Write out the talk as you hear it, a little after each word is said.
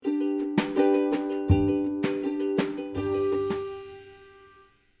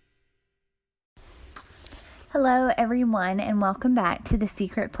Hello, everyone, and welcome back to the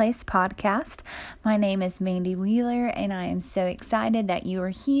Secret Place podcast. My name is Mandy Wheeler, and I am so excited that you are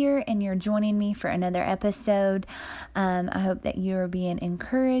here and you're joining me for another episode. I hope that you are being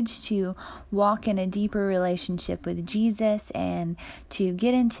encouraged to walk in a deeper relationship with Jesus and to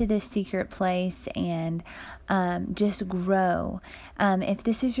get into this secret place and just grow. If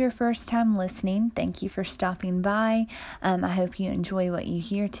this is your first time listening, thank you for stopping by. I hope you enjoy what you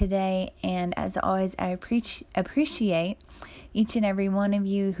hear today. And as always, I appreciate each and every one of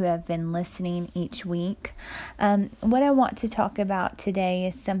you who have been listening each week. What I want to talk about today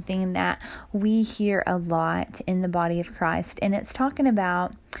is something that we hear a lot in the body of Christ, and it's talking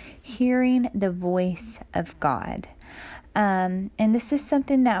about hearing the voice of God. And this is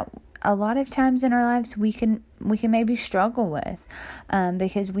something that a lot of times in our lives we can maybe struggle with,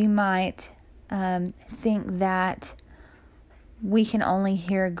 because we might think that we can only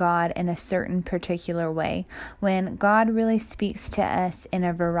hear God in a certain particular way, when God really speaks to us in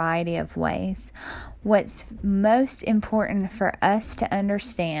a variety of ways. What's most important for us to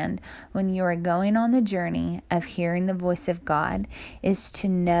understand when you are going on the journey of hearing the voice of God is to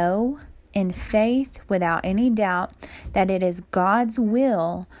know in faith, without any doubt, that it is God's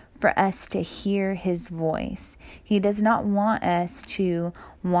will for us to hear His voice. He does not want us to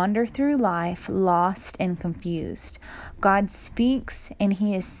wander through life lost and confused. God speaks, and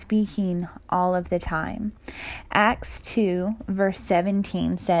He is speaking all of the time. Acts 2 verse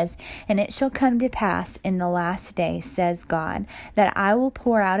 17 says, "And it shall come to pass in the last days, says God, that I will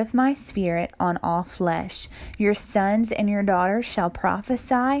pour out of my Spirit on all flesh. Your sons and your daughters shall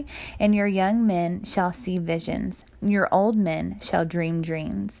prophesy, and your young men shall see visions. Your old men shall dream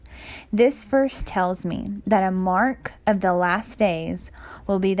dreams." This verse tells me that a mark of the last days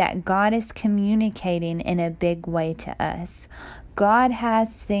will be that God is communicating in a big way to us. God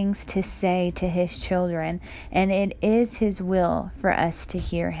has things to say to His children, and it is His will for us to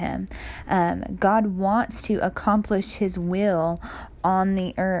hear Him. God wants to accomplish His will on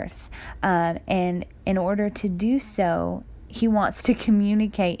the earth, and in order to do so, He wants to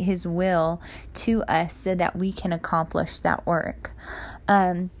communicate His will to us so that we can accomplish that work.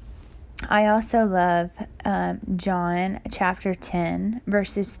 I also love John chapter 10,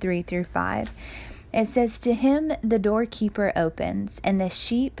 verses 3 through 5. It says, "To him the doorkeeper opens, and the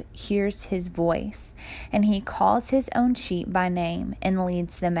sheep hears his voice, and he calls his own sheep by name and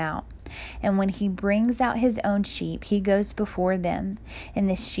leads them out. And when he brings out his own sheep, he goes before them, and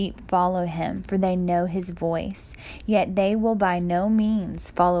the sheep follow him, for they know his voice. Yet they will by no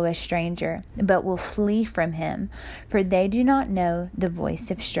means follow a stranger, but will flee from him, for they do not know the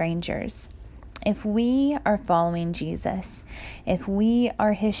voice of strangers." If we are following Jesus, if we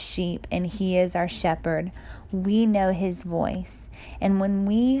are His sheep and He is our shepherd, we know His voice. And when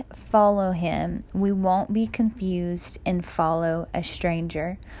we follow Him, we won't be confused and follow a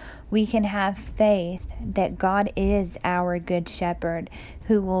stranger. We can have faith that God is our good shepherd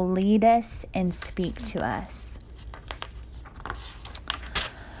who will lead us and speak to us.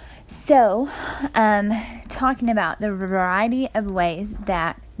 So, talking about the variety of ways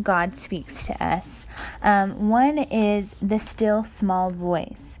that God speaks to us. One is the still small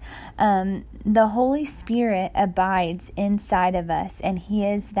voice. The Holy Spirit abides inside of us, and He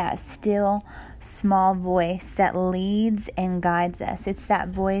is that still small voice that leads and guides us. It's that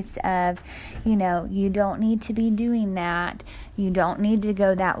voice of, you don't need to be doing that. You don't need to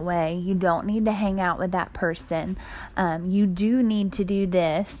go that way. You don't need to hang out with that person. You do need to do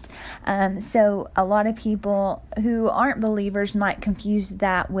this. So a lot of people who aren't believers might confuse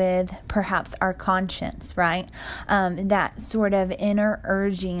that with perhaps our conscience, right? That sort of inner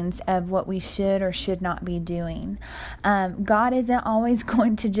urgings of what we should or should not be doing. God isn't always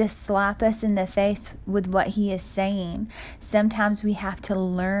going to just slap us in the face with what He is saying. Sometimes we have to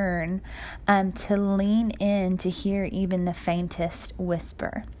learn to lean in to hear even the faintest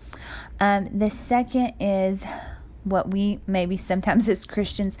whisper. The second is what we maybe sometimes as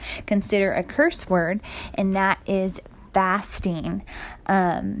Christians consider a curse word, and that is fasting.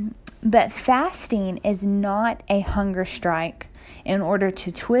 But fasting is not a hunger strike in order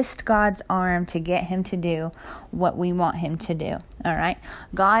to twist God's arm to get Him to do what we want Him to do. All right?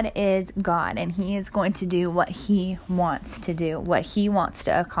 God is God, and He is going to do what He wants to do, what He wants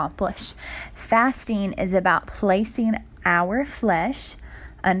to accomplish. Fasting is about placing our flesh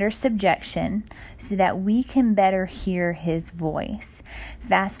under subjection so that we can better hear His voice.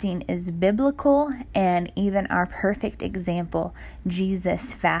 Fasting is biblical, and even our perfect example,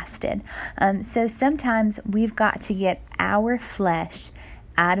 Jesus fasted. So sometimes we've got to get our flesh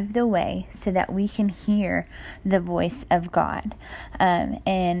out of the way so that we can hear the voice of God.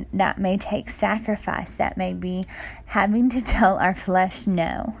 And that may take sacrifice. That may be having to tell our flesh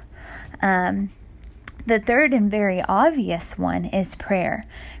no. The third and very obvious one is prayer.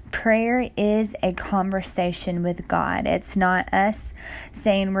 Prayer is a conversation with God. It's not us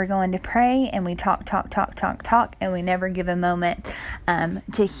saying we're going to pray and we talk, and we never give a moment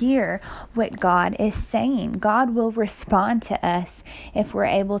to hear what God is saying. God will respond to us if we're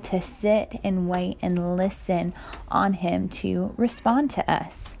able to sit and wait and listen on Him to respond to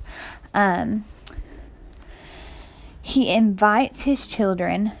us. He invites His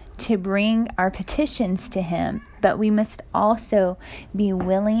children to bring our petitions to Him, but we must also be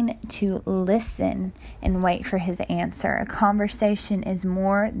willing to listen and wait for His answer. A conversation is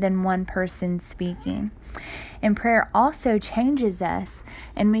more than one person speaking. And prayer also changes us,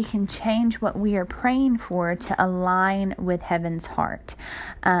 and we can change what we are praying for to align with heaven's heart.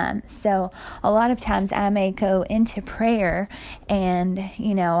 So a lot of times I may go into prayer and,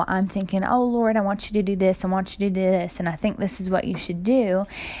 I'm thinking, oh Lord, I want you to do this. I want you to do this. And I think this is what you should do.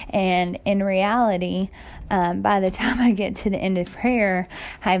 And in reality, by the time I get to the end of prayer,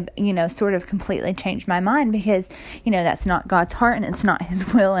 I've, sort of completely changed my mind because, that's not God's heart and it's not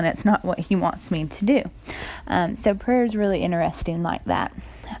His will and it's not what He wants me to do. So prayer is really interesting like that.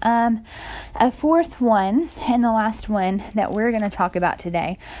 A fourth one and the last one that we're going to talk about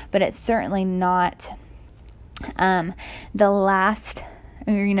today, but it's certainly not the last,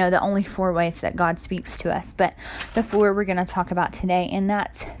 the only 4 ways that God speaks to us, but the 4 we're going to talk about today, and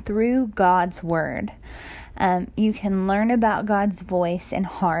that's through God's Word. You can learn about God's voice and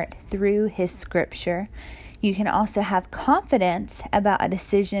heart through His Scripture. You can also have confidence about a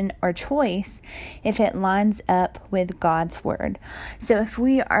decision or choice if it lines up with God's Word. So if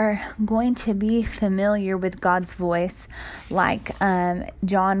we are going to be familiar with God's voice, like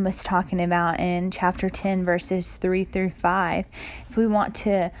John was talking about in chapter 10, verses 3 through 5, if we want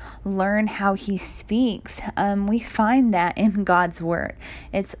to learn how He speaks, we find that in God's Word.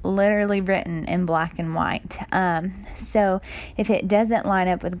 It's literally written in black and white. So if it doesn't line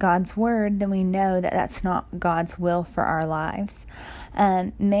up with God's Word, then we know that that's not God's will for our lives.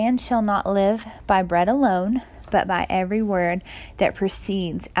 Man shall not live by bread alone, but by every word that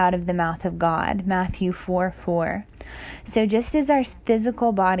proceeds out of the mouth of God. Matthew 4:4. So just as our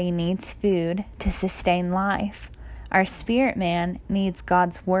physical body needs food to sustain life, our spirit man needs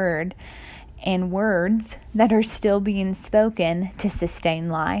God's Word and words that are still being spoken to sustain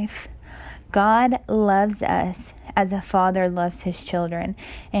life. God loves us as a father loves his children,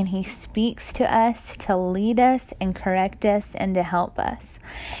 and He speaks to us to lead us and correct us and to help us.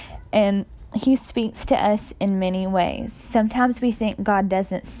 And He speaks to us in many ways. Sometimes we think God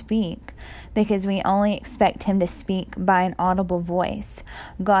doesn't speak because we only expect Him to speak by an audible voice.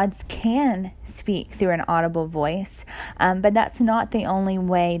 God can speak through an audible voice, but that's not the only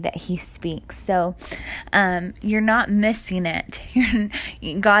way that He speaks. So you're not missing it.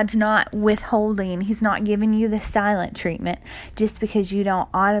 God's not withholding. He's not giving you the silent treatment just because you don't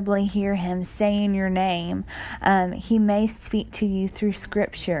audibly hear Him saying your name. He may speak to you through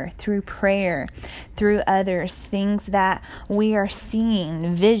Scripture, through prayer, through others, things that we are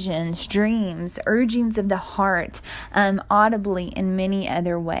seeing, visions, dreams, urgings of the heart, audibly in many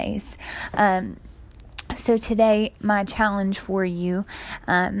other ways. So today, my challenge for you,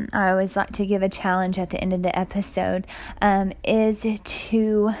 I always like to give a challenge at the end of the episode, is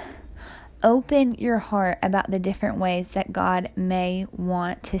to open your heart about the different ways that God may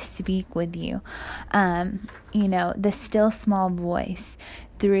want to speak with you. The still small voice,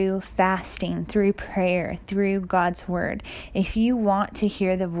 through fasting, through prayer, through God's Word. If you want to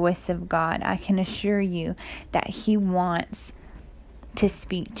hear the voice of God, I can assure you that He wants to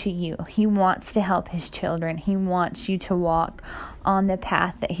speak to you. He wants to help His children. He wants you to walk on the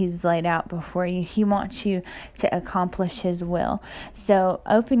path that He's laid out before you. He wants you to accomplish His will. So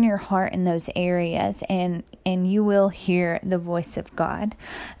open your heart in those areas and you will hear the voice of God.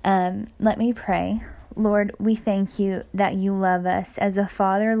 Let me pray. Lord, we thank You that You love us as a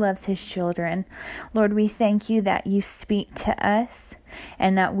father loves his children. Lord, we thank You that You speak to us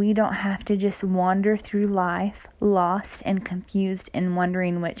and that we don't have to just wander through life lost and confused and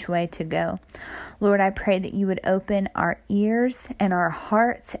wondering which way to go. Lord, I pray that You would open our ears and our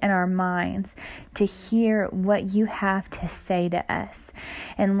hearts and our minds to hear what You have to say to us.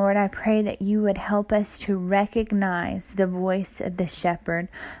 And Lord, I pray that You would help us to recognize the voice of the shepherd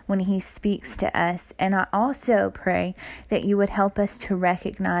when he speaks to us. And I also pray that You would help us to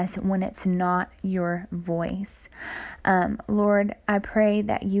recognize when it's not Your voice. Lord, I pray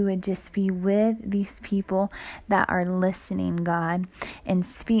that you would just be with these people that are listening, God, and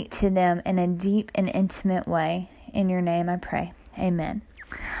speak to them in a deep and intimate way. In your name I pray. Amen.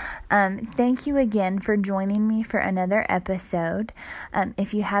 Thank you again for joining me for another episode.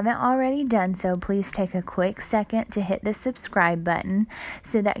 If you haven't already done so, please take a quick second to hit the subscribe button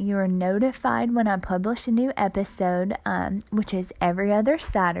so that you are notified when I publish a new episode, which is every other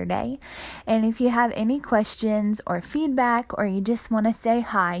Saturday. And if you have any questions or feedback, or you just want to say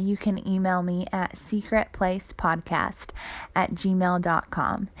hi, you can email me at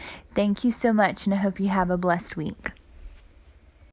secretplacepodcast@gmail.com. Thank you so much, and I hope you have a blessed week.